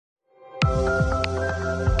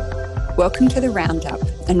Welcome to The Roundup,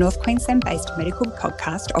 a North Queensland-based medical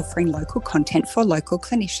podcast offering local content for local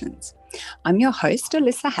clinicians. I'm your host,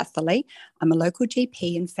 Alyssa Hatherley. I'm a local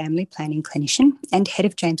GP and family planning clinician and head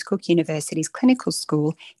of James Cook University's clinical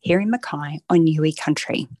school here in Mackay on Niue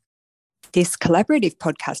country. This collaborative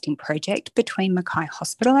podcasting project between Mackay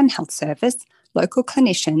Hospital and Health Service, local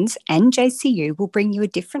clinicians and JCU will bring you a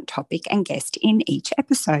different topic and guest in each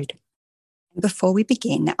episode. Before we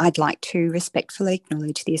begin, I'd like to respectfully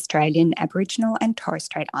acknowledge the Australian Aboriginal and Torres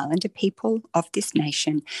Strait Islander people of this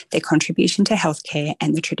nation, their contribution to healthcare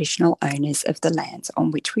and the traditional owners of the lands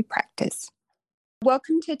on which we practice.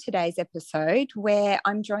 Welcome to today's episode where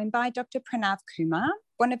I'm joined by Dr. Pranav Kumar,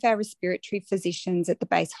 one of our respiratory physicians at the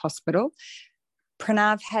base hospital.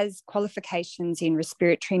 Pranav has qualifications in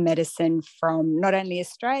respiratory medicine from not only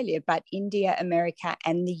Australia, but India, America,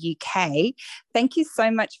 and the UK. Thank you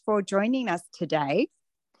so much for joining us today.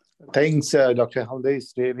 Thanks, Dr. Halde.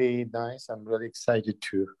 It's really nice. I'm really excited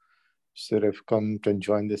to sort of come and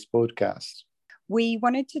join this podcast. We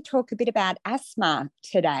wanted to talk a bit about asthma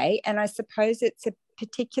today, and I suppose it's a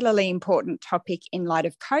particularly important topic in light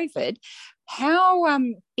of COVID. How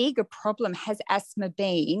big a problem has asthma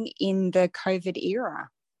been in the COVID era?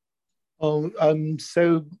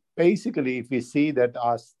 So basically, if we see that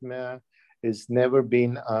asthma has never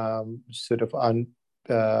been sort of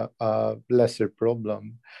a lesser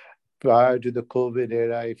problem prior to the COVID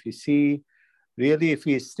era, if you see, really, if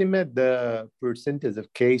we estimate the percentage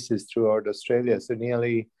of cases throughout Australia, so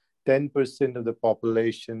nearly 10% of the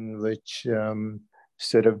population which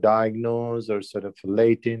sort of diagnosed or sort of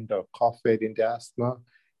latent or cough variant asthma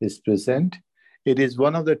is present. It is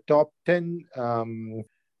one of the top 10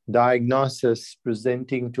 diagnoses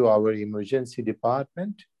presenting to our emergency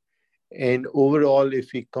department. And overall,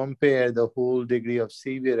 if we compare the whole degree of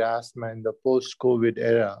severe asthma in the post-COVID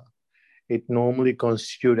era, it normally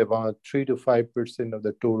constitutes about 3 to 5% of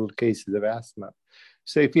the total cases of asthma.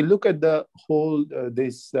 So if you look at the whole,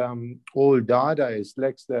 this old data is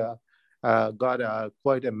like got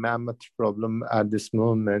quite a mammoth problem at this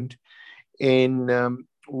moment. And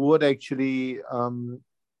what actually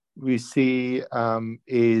we see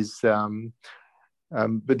is with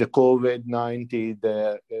the COVID-19,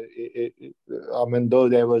 though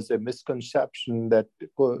there was a misconception that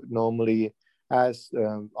normally as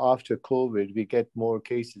after COVID, we get more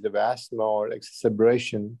cases of asthma or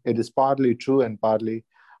exacerbation. It is partly true and partly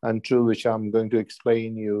untrue, which I'm going to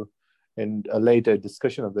explain you in a later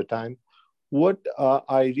discussion of the time. What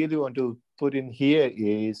I really want to put in here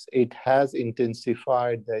is it has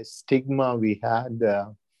intensified the stigma we had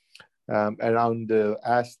around the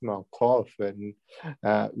asthma cough. And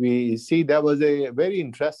we see there was a very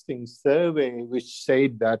interesting survey which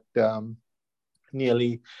said that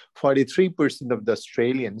nearly 43% of the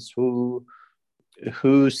Australians who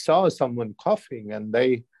saw someone coughing and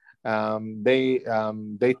they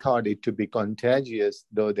thought it to be contagious,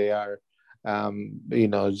 though they are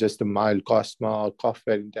just a mild asthma or cough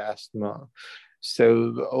variant asthma.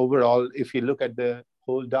 So overall, if you look at the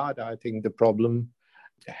whole data, I think the problem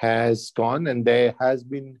has gone and there has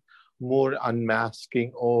been more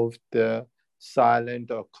unmasking of the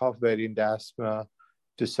silent or cough variant asthma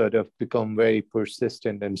to sort of become very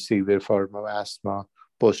persistent and severe form of asthma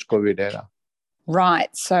post-COVID era. Right.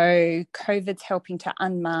 So COVID's helping to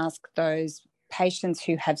unmask those patients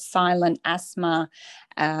who have silent asthma,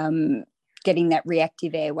 getting that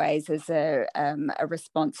reactive airways as a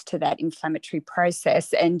response to that inflammatory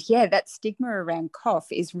process. And yeah, that stigma around cough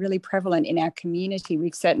is really prevalent in our community.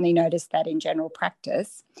 We've certainly noticed that in general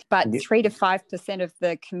practice, but 3 to 5% of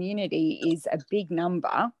the community is a big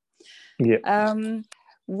number. Yeah.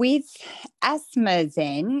 With asthma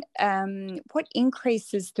then, what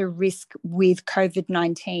increases the risk with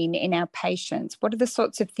COVID-19 in our patients? What are the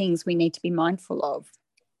sorts of things we need to be mindful of?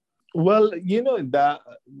 Well,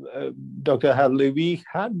 Dr. Hadley, we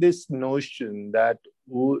had this notion that,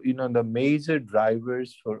 the major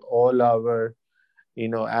drivers for all our,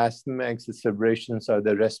 asthma exacerbations are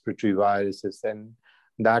the respiratory viruses. And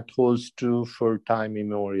that holds true for time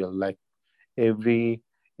immemorial. Like every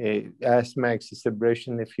asthma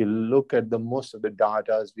exacerbation, if you look at the most of the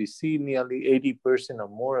data, we see nearly 80% or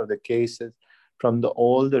more of the cases from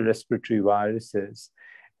all the respiratory viruses.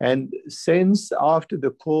 And since after the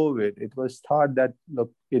COVID, it was thought that,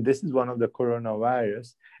 look, this is one of the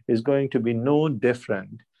coronavirus, is going to be no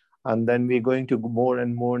different. And then we're going to more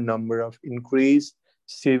and more number of increased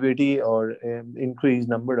severity or increased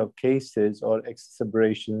number of cases or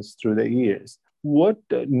exacerbations through the years. What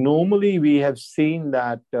normally we have seen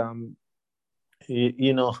that, how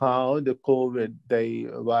the COVID, the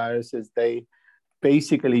viruses, they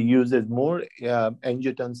basically uses more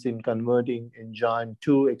angiotensin converting enzyme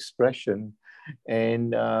 2 expression.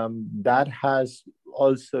 And that has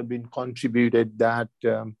also been contributed that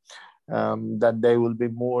there will be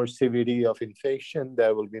more severity of infection,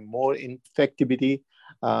 there will be more infectivity,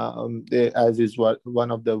 as is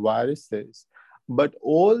one of the viruses. But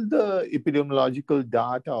all the epidemiological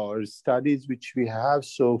data or studies which we have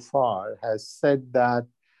so far has said that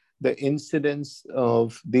the incidence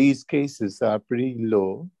of these cases are pretty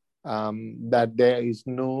low, that there is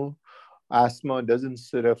no asthma doesn't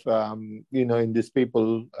sort of, in these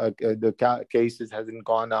people, the cases hasn't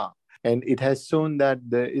gone up. And it has shown that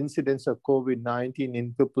the incidence of COVID-19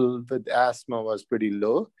 in people with asthma was pretty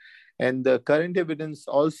low. And the current evidence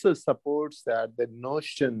also supports that the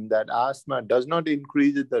notion that asthma does not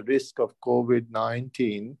increase the risk of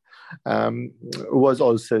COVID-19 was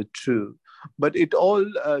also true. But it all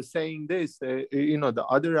saying this, the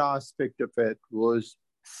other aspect of it was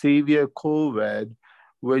severe COVID,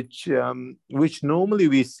 which normally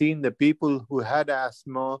we see in the people who had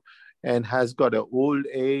asthma and has got an old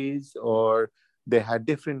age, or they had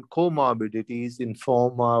different comorbidities in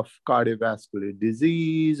form of cardiovascular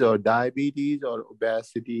disease or diabetes or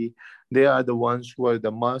obesity. They are the ones who are the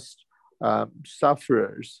most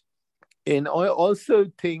sufferers. And I also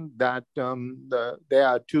think that there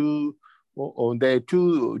are two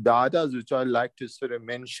data which I'd like to sort of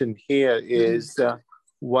mention here. Is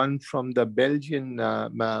one from the Belgian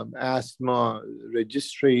asthma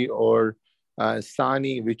registry, or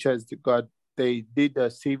SANI, which has got, they did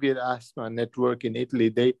a severe asthma network in Italy.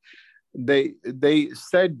 They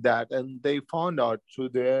said that, and they found out through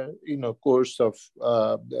their course of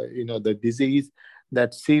the disease,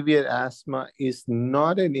 that severe asthma is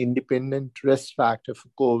not an independent risk factor for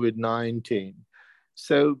COVID-19.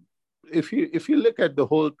 So if you look at the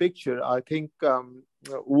whole picture, I think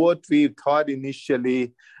what we thought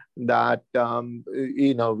initially, that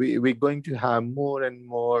we're going to have more and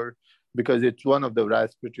more, because it's one of the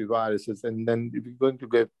respiratory viruses, and then we're going to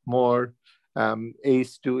get more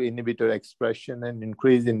ACE2 inhibitor expression and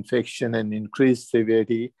increased infection and increased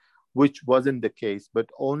severity, which wasn't the case. But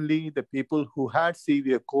only the people who had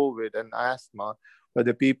severe COVID and asthma were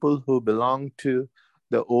the people who belonged to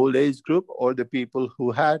the old age group, or the people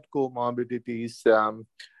who had comorbidities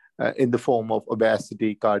in the form of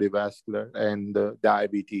obesity, cardiovascular, and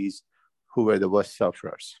diabetes, who were the worst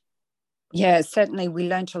sufferers. Yeah, certainly we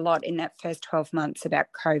learned a lot in that first 12 months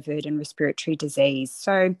about COVID and respiratory disease.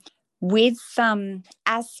 So with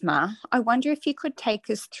asthma, I wonder if you could take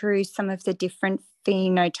us through some of the different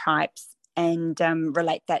phenotypes and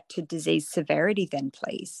relate that to disease severity then,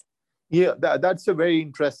 please. Yeah, that's a very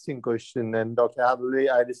interesting question. And Dr.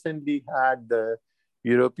 Abdullah, I recently had the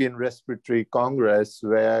European Respiratory Congress,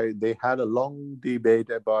 where they had a long debate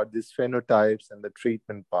about these phenotypes and the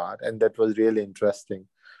treatment part, and that was really interesting.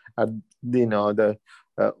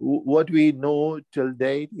 What we know till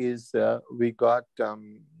date is we got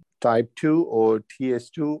type 2 or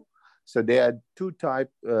TS2. So there are two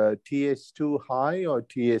types, TS2 high or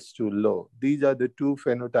TS2 low. These are the two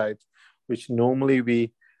phenotypes which normally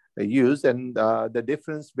we use, and the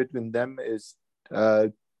difference between them is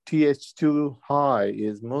TH2 high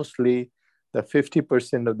is mostly the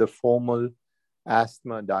 50% of the formal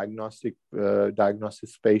asthma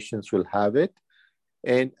diagnosis patients will have it.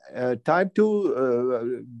 And type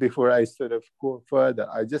 2, before I sort of go further,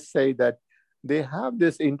 I just say that they have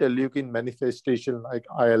this interleukin manifestation like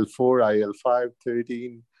IL-4, IL-5,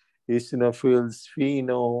 13, eosinophils,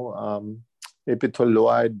 pheno,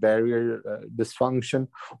 epithelioid barrier dysfunction.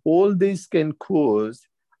 All these can cause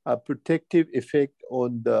a protective effect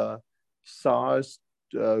on the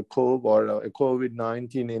SARS-CoV or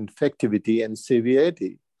COVID-19 infectivity and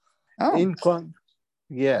severity. Oh.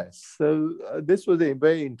 Yes, so this was a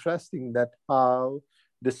very interesting, that how,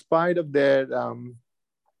 despite of their,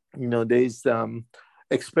 there's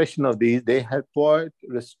expression of these, they had quite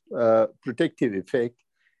protective effect.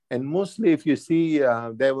 And mostly if you see,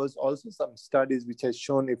 there was also some studies which has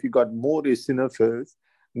shown if you got more eosinophils,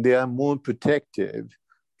 they are more protective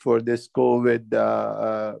for this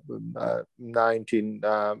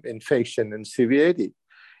COVID-19 infection and severity.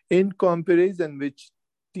 In comparison with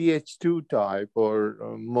TH2 type, or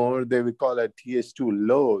more, they would call it TH2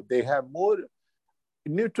 low, they have more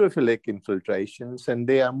neutrophilic infiltrations, and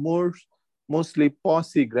they are mostly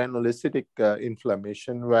polygranulocytic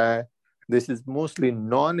inflammation, where this is mostly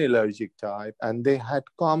non-allergic type, and they had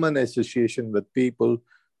common association with people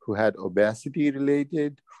who had obesity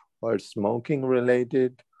related or smoking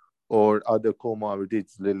related or other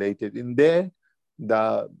comorbidities related. In there,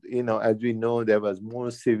 as we know, there was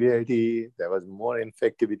more severity, there was more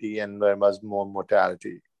infectivity, and there was more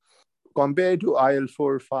mortality. Compared to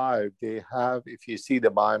IL-4/5, they have, if you see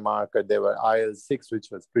the biomarker, there were IL-6, which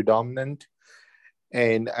was predominant.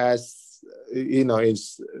 And as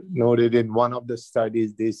it's noted in one of the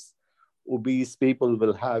studies, these obese people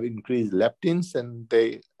will have increased leptins, and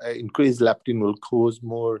they increased leptin will cause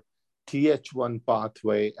more Th1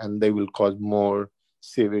 pathway, and they will cause more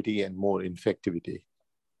severity and more infectivity.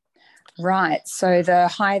 Right. So the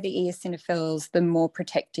higher the eosinophils, the more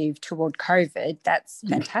protective toward COVID. That's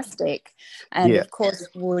fantastic. And Yeah. of course,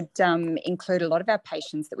 would include a lot of our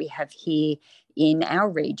patients that we have here in our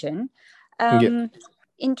region. Yeah.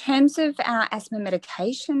 In terms of our asthma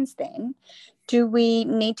medications, then, do we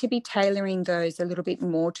need to be tailoring those a little bit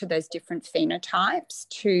more to those different phenotypes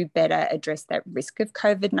to better address that risk of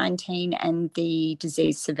COVID-19 and the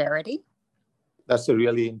disease severity? That's a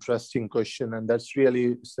really interesting question, and that's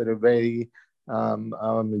really sort of very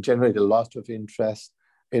generate a lot of interest.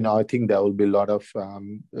 I think there will be a lot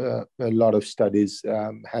of studies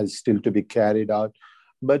has still to be carried out.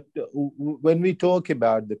 But when we talk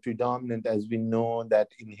about the predominant, as we know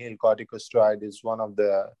that inhaled corticosteroid is one of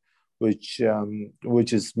the which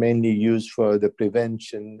is mainly used for the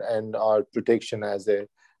prevention and our protection as a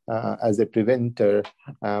preventer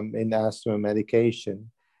in asthma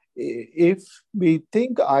medication. If we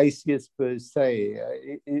think ICS per se,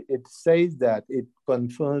 it says that it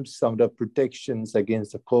confirms some of the protections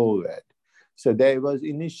against the COVID. So there was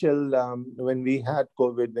initial, when we had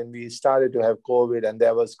COVID, when we started to have COVID, and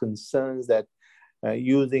there was concerns that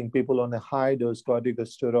using people on a high dose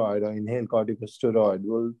corticosteroid or inhaled corticosteroid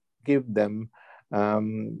will give them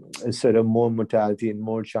sort of more mortality and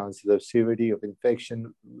more chances of severity of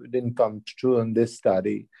infection. Didn't come true in this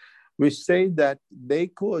study, which say that they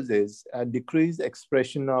causes a decreased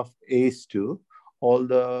expression of ACE2, all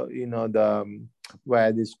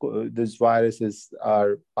where these viruses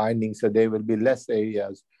are binding, so there will be less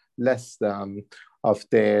areas, less of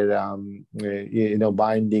their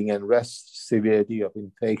binding and less severity of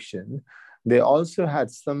infection. They also had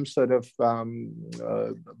some sort of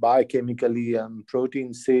biochemically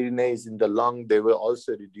protein serenase in the lung. They were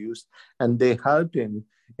also reduced, and they helped in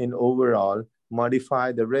overall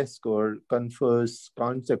modify the risk or confers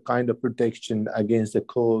kind of protection against the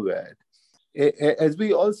COVID. As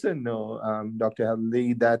we also know, Dr.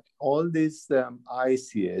 Hadley, that all this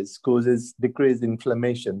ICS causes decreased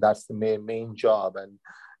inflammation. That's the main job.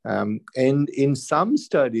 And in some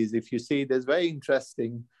studies, if you see, there's very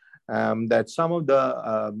interesting that some of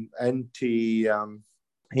the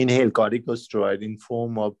inhaled corticosteroid in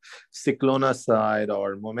form of cyclonazide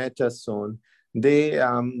or mometasone,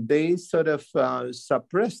 they sort of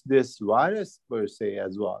suppress this virus per se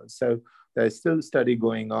as well. So there's still a study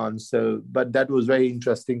going on. But that was very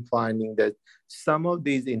interesting finding that some of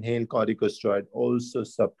these inhaled corticosteroid also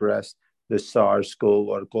suppress the SARS-CoV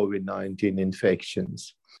or COVID-19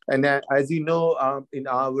 infections. And as you know, at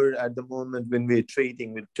the moment when we're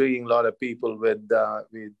treating a lot of people when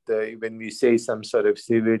we say some sort of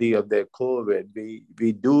severity of their COVID,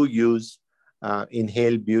 we do use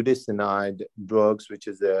inhaled budesonide drugs, which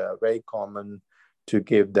is very common to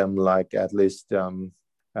give them, like at least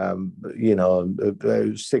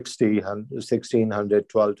 1600,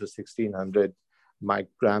 12 to 1600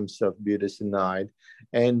 micrograms of budesonide.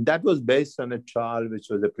 And that was based on a trial, which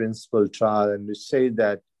was a principal trial, and we say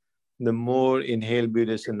that the more inhaled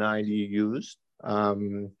budesonide you use,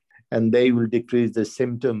 and they will decrease the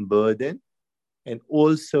symptom burden, and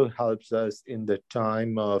also helps us in the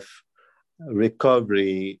time of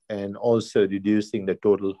recovery and also reducing the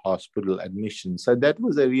total hospital admission. So that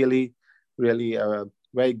was a really, really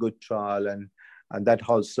very good trial, and that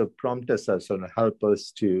also prompted us and helped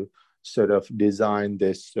us to sort of design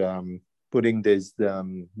this, putting this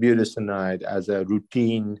budesonide as a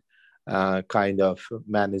routine kind of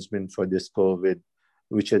management for this COVID,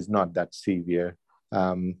 which is not that severe,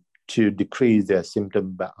 to decrease their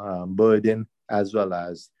symptom burden as well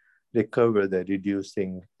as recover the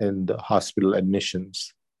reducing in the hospital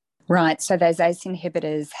admissions. Right. So those ACE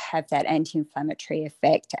inhibitors have that anti-inflammatory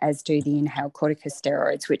effect, as do the inhaled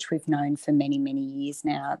corticosteroids, which we've known for many, many years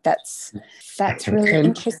now. That's really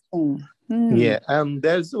interesting. Yeah.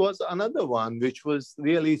 There was another one, which was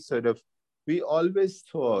really sort of, we always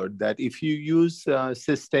thought that if you use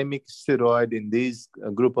systemic steroid in these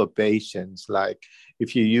group of patients, like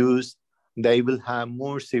if you use, they will have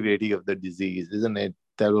more severity of the disease, isn't it?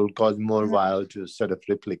 That will cause more viral to sort of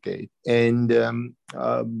replicate. And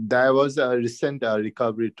there was a recent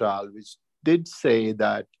recovery trial which did say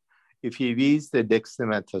that if you use the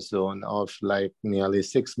dexamethasone of like nearly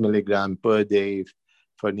 6 milligram per day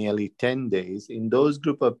for nearly 10 days, in those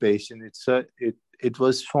group of patients, it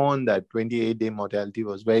was found that 28-day mortality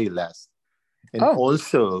was very less. And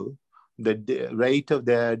also the rate of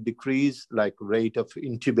their decrease, like rate of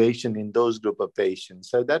intubation in those group of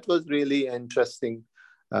patients. So that was really interesting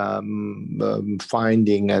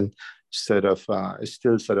finding, and sort of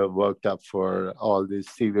still sort of worked up for all these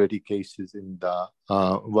severity cases in the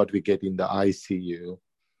what we get in the ICU.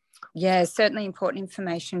 Yeah, certainly important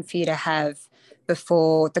information for you to have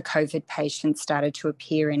before the COVID patients started to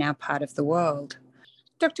appear in our part of the world.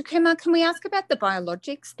 Dr. Kumar, can we ask about the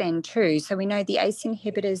biologics then too? So we know the ACE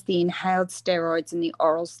inhibitors, the inhaled steroids and the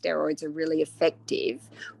oral steroids are really effective.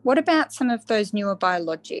 What about some of those newer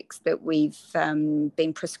biologics that we've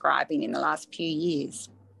been prescribing in the last few years?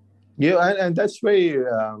 Yeah, and that's very.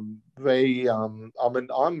 I mean,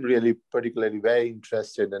 I'm really particularly very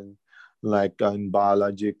interested in in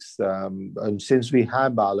biologics, and since we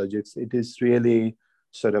have biologics, it is really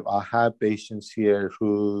sort of I have patients here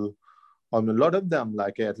who, a lot of them,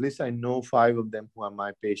 like at least I know 5 of them who are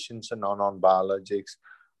my patients and on biologics.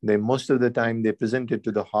 They most of the time they presented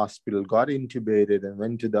to the hospital, got intubated, and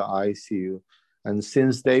went to the ICU. And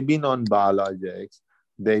since they've been on biologics,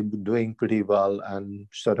 they're doing pretty well and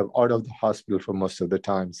sort of out of the hospital for most of the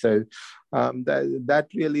time. So that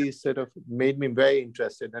really sort of made me very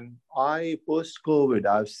interested. And post-COVID,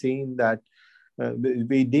 I've seen that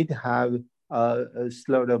we did have a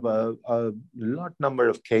sort of a lot number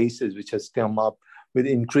of cases which has come up with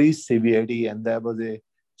increased severity, and there was a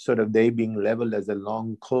sort of they being labeled as a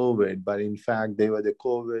long COVID, but in fact they were the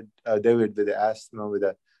COVID, they were with the asthma with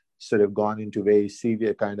a sort of gone into very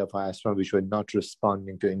severe kind of asthma, which were not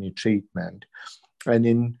responding to any treatment. And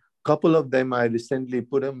in a couple of them, I recently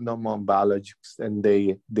put them on biologics, and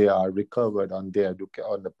they are recovered on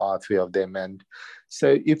the pathway of them. And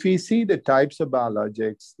so if we see the types of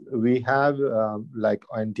biologics, we have like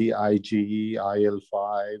anti-IgE,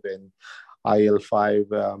 IL-5, and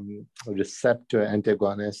IL-5 receptor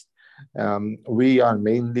antagonist. We are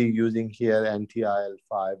mainly using here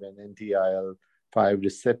anti-IL-5 and anti-IL-5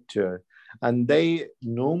 receptor. And they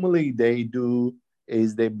do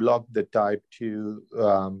is they block the type 2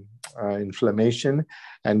 inflammation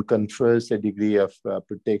and confers a degree of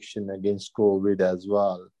protection against COVID as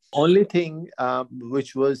well. Only thing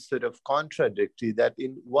which was sort of contradictory, that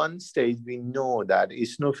in one stage we know that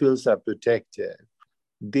eosinophils are protected.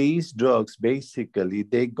 These drugs basically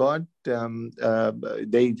they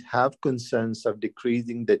have concerns of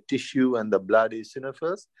decreasing the tissue and the blood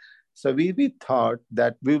eosinophils. So we thought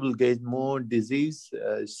that we will get more disease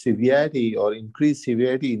severity or increased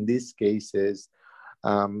severity in these cases.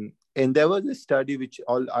 And there was a study which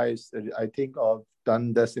I think I've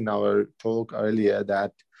done this in our talk earlier,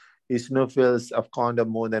 that eosinophils of count of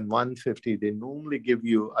more than 150, they normally give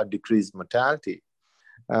you a decreased mortality.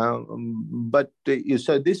 So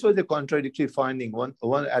this was a contradictory finding.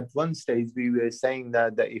 At one stage, we were saying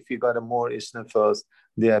that if you got a more eosinophils,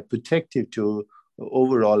 they are protective to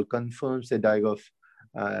overall, confirms the diagnosis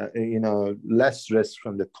of less risk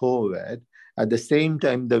from the COVID. At the same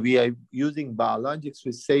time, we are using biologics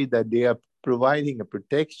which say that they are providing a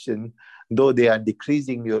protection, though they are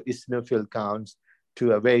decreasing your eosinophil counts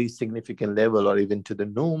to a very significant level or even to the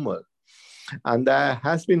normal. And there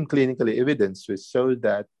has been clinical evidence which shows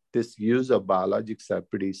that this use of biologics are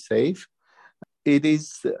pretty safe.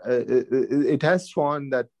 It has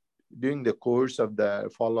found that during the course of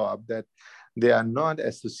the follow-up that they are not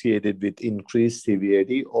associated with increased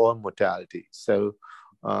severity or mortality. So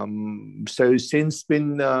since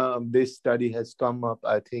this study has come up,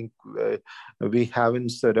 I think we haven't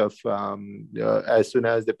sort of, as soon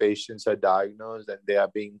as the patients are diagnosed and they are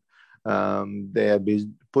being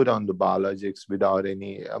put on the biologics without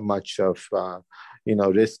any much of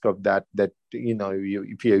risk of that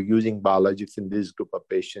if you're using biologics in this group of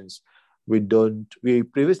patients, we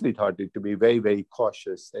previously thought it to be very, very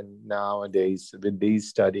cautious. And nowadays with these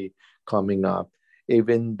study coming up,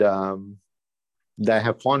 even they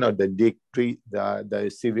have found out that the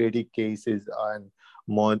severity cases and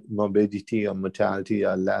morbidity or mortality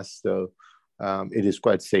are less. So it is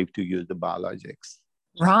quite safe to use the biologics.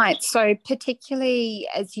 Right. So particularly,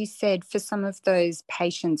 as you said, for some of those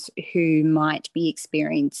patients who might be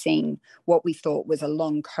experiencing what we thought was a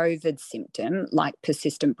long COVID symptom, like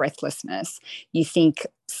persistent breathlessness, you think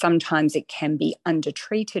sometimes it can be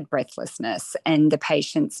undertreated breathlessness and the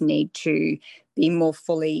patients need to be more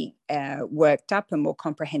fully worked up and more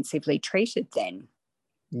comprehensively treated then.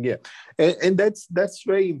 Yeah. And that's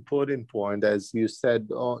very important point. As you said,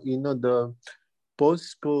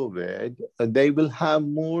 post-COVID, they will have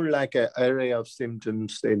more like an array of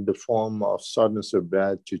symptoms in the form of shortness of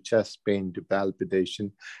breath to chest pain to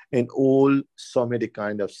palpitation and all somatic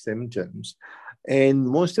kind of symptoms. And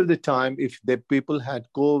most of the time, if the people had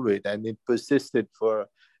COVID and it persisted for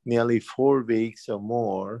nearly 4 weeks or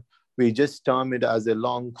more, we just term it as a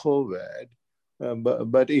long COVID.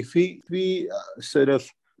 But if we sort of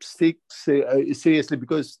seriously,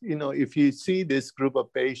 because, if you see this group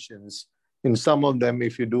of patients, in some of them,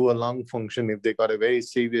 if you do a lung function, if they got a very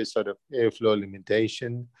severe sort of airflow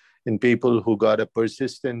limitation, in people who got a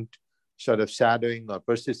persistent sort of shadowing or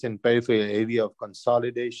persistent peripheral area of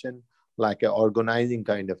consolidation, like an organizing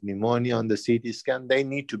kind of pneumonia on the CT scan, they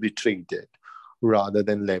need to be treated rather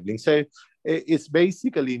than labeling. So it's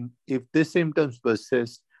basically, if the symptoms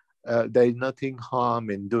persist, there is nothing harm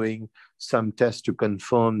in doing some tests to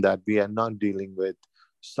confirm that we are not dealing with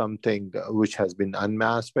something which has been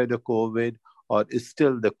unmasked by the COVID or is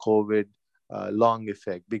still the COVID long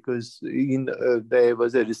effect. Because there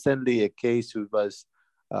was recently a case who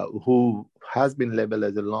has been labeled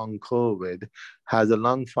as a long COVID, has a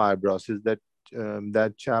lung fibrosis. That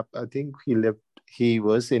chap, I think he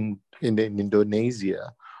was in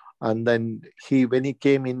Indonesia. And then when he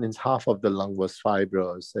came in, his half of the lung was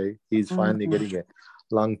fibrous. So he's finally getting a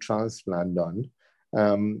lung transplant done.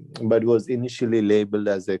 But was initially labeled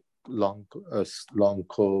as a long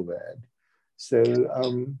COVID. So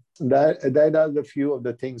that are the few of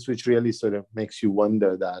the things which really sort of makes you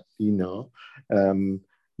wonder that,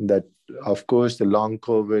 that of course the long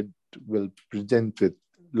COVID will present with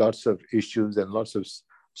lots of issues and lots of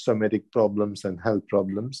somatic problems and health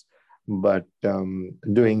problems. But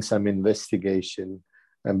doing some investigation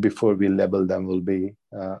and before we label them will be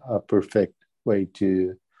a perfect way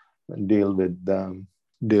to deal with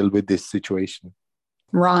this situation.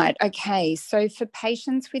 Right. Okay. So for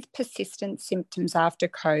patients with persistent symptoms after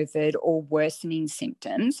COVID or worsening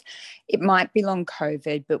symptoms, it might be long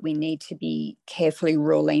COVID, but we need to be carefully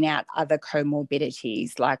ruling out other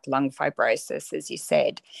comorbidities like lung fibrosis, as you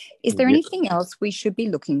said. Is there anything else we should be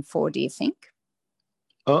looking for, do you think?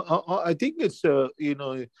 I think it's,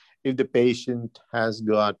 if the patient has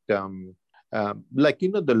got, the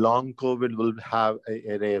long COVID will have an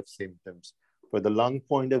array of symptoms. For the lung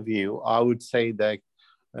point of view, I would say that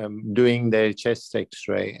doing their chest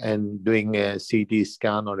X-ray and doing a CT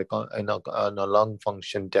scan or a lung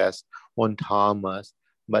function test won't harm us,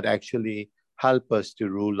 but actually help us to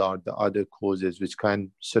rule out the other causes which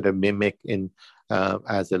can sort of mimic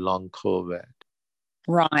as a long COVID.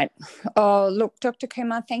 Right. Oh, look, Dr.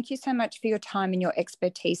 Kumar, thank you so much for your time and your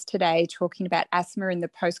expertise today talking about asthma in the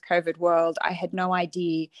post-COVID world. I had no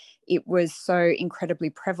idea it was so incredibly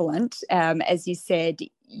prevalent. As you said,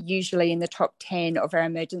 usually in the top 10 of our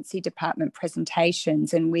emergency department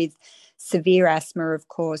presentations, and with severe asthma, of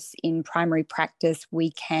course, in primary practice, we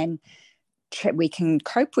can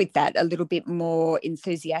cope with that a little bit more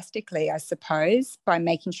enthusiastically, I suppose, by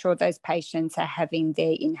making sure those patients are having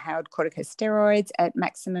their inhaled corticosteroids at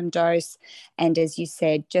maximum dose. And as you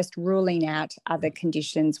said, just ruling out other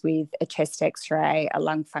conditions with a chest X-ray, a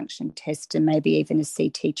lung function test, and maybe even a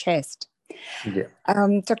CT chest. Yeah.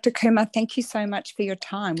 Dr. Kumar, thank you so much for your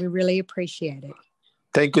time. We really appreciate it.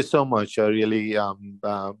 Thank you so much. Really,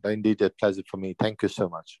 indeed a pleasure for me. Thank you so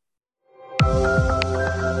much.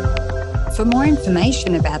 For more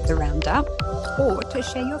information about the Roundup, or to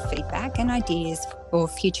share your feedback and ideas for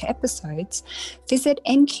future episodes, visit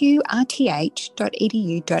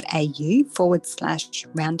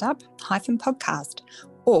nqrth.edu.au/roundup-podcast,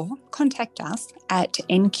 or contact us at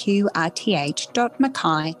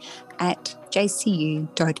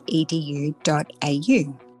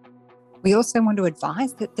nqrth.mackay@jcu.edu.au. We also want to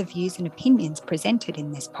advise that the views and opinions presented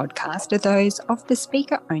in this podcast are those of the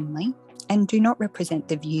speaker only and do not represent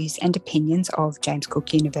the views and opinions of James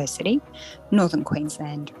Cook University, Northern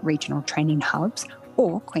Queensland Regional Training Hubs,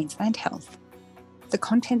 or Queensland Health. The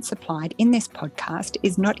content supplied in this podcast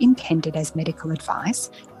is not intended as medical advice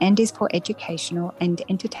and is for educational and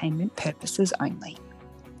entertainment purposes only.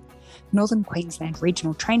 Northern Queensland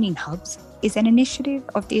Regional Training Hubs is an initiative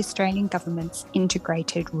of the Australian Government's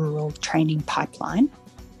Integrated Rural Training Pipeline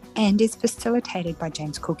and is facilitated by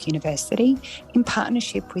James Cook University in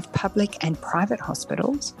partnership with public and private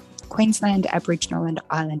hospitals, Queensland Aboriginal and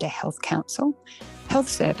Islander Health Council, Health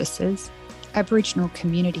Services, Aboriginal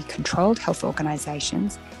community-controlled health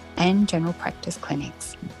organisations, and general practice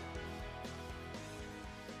clinics.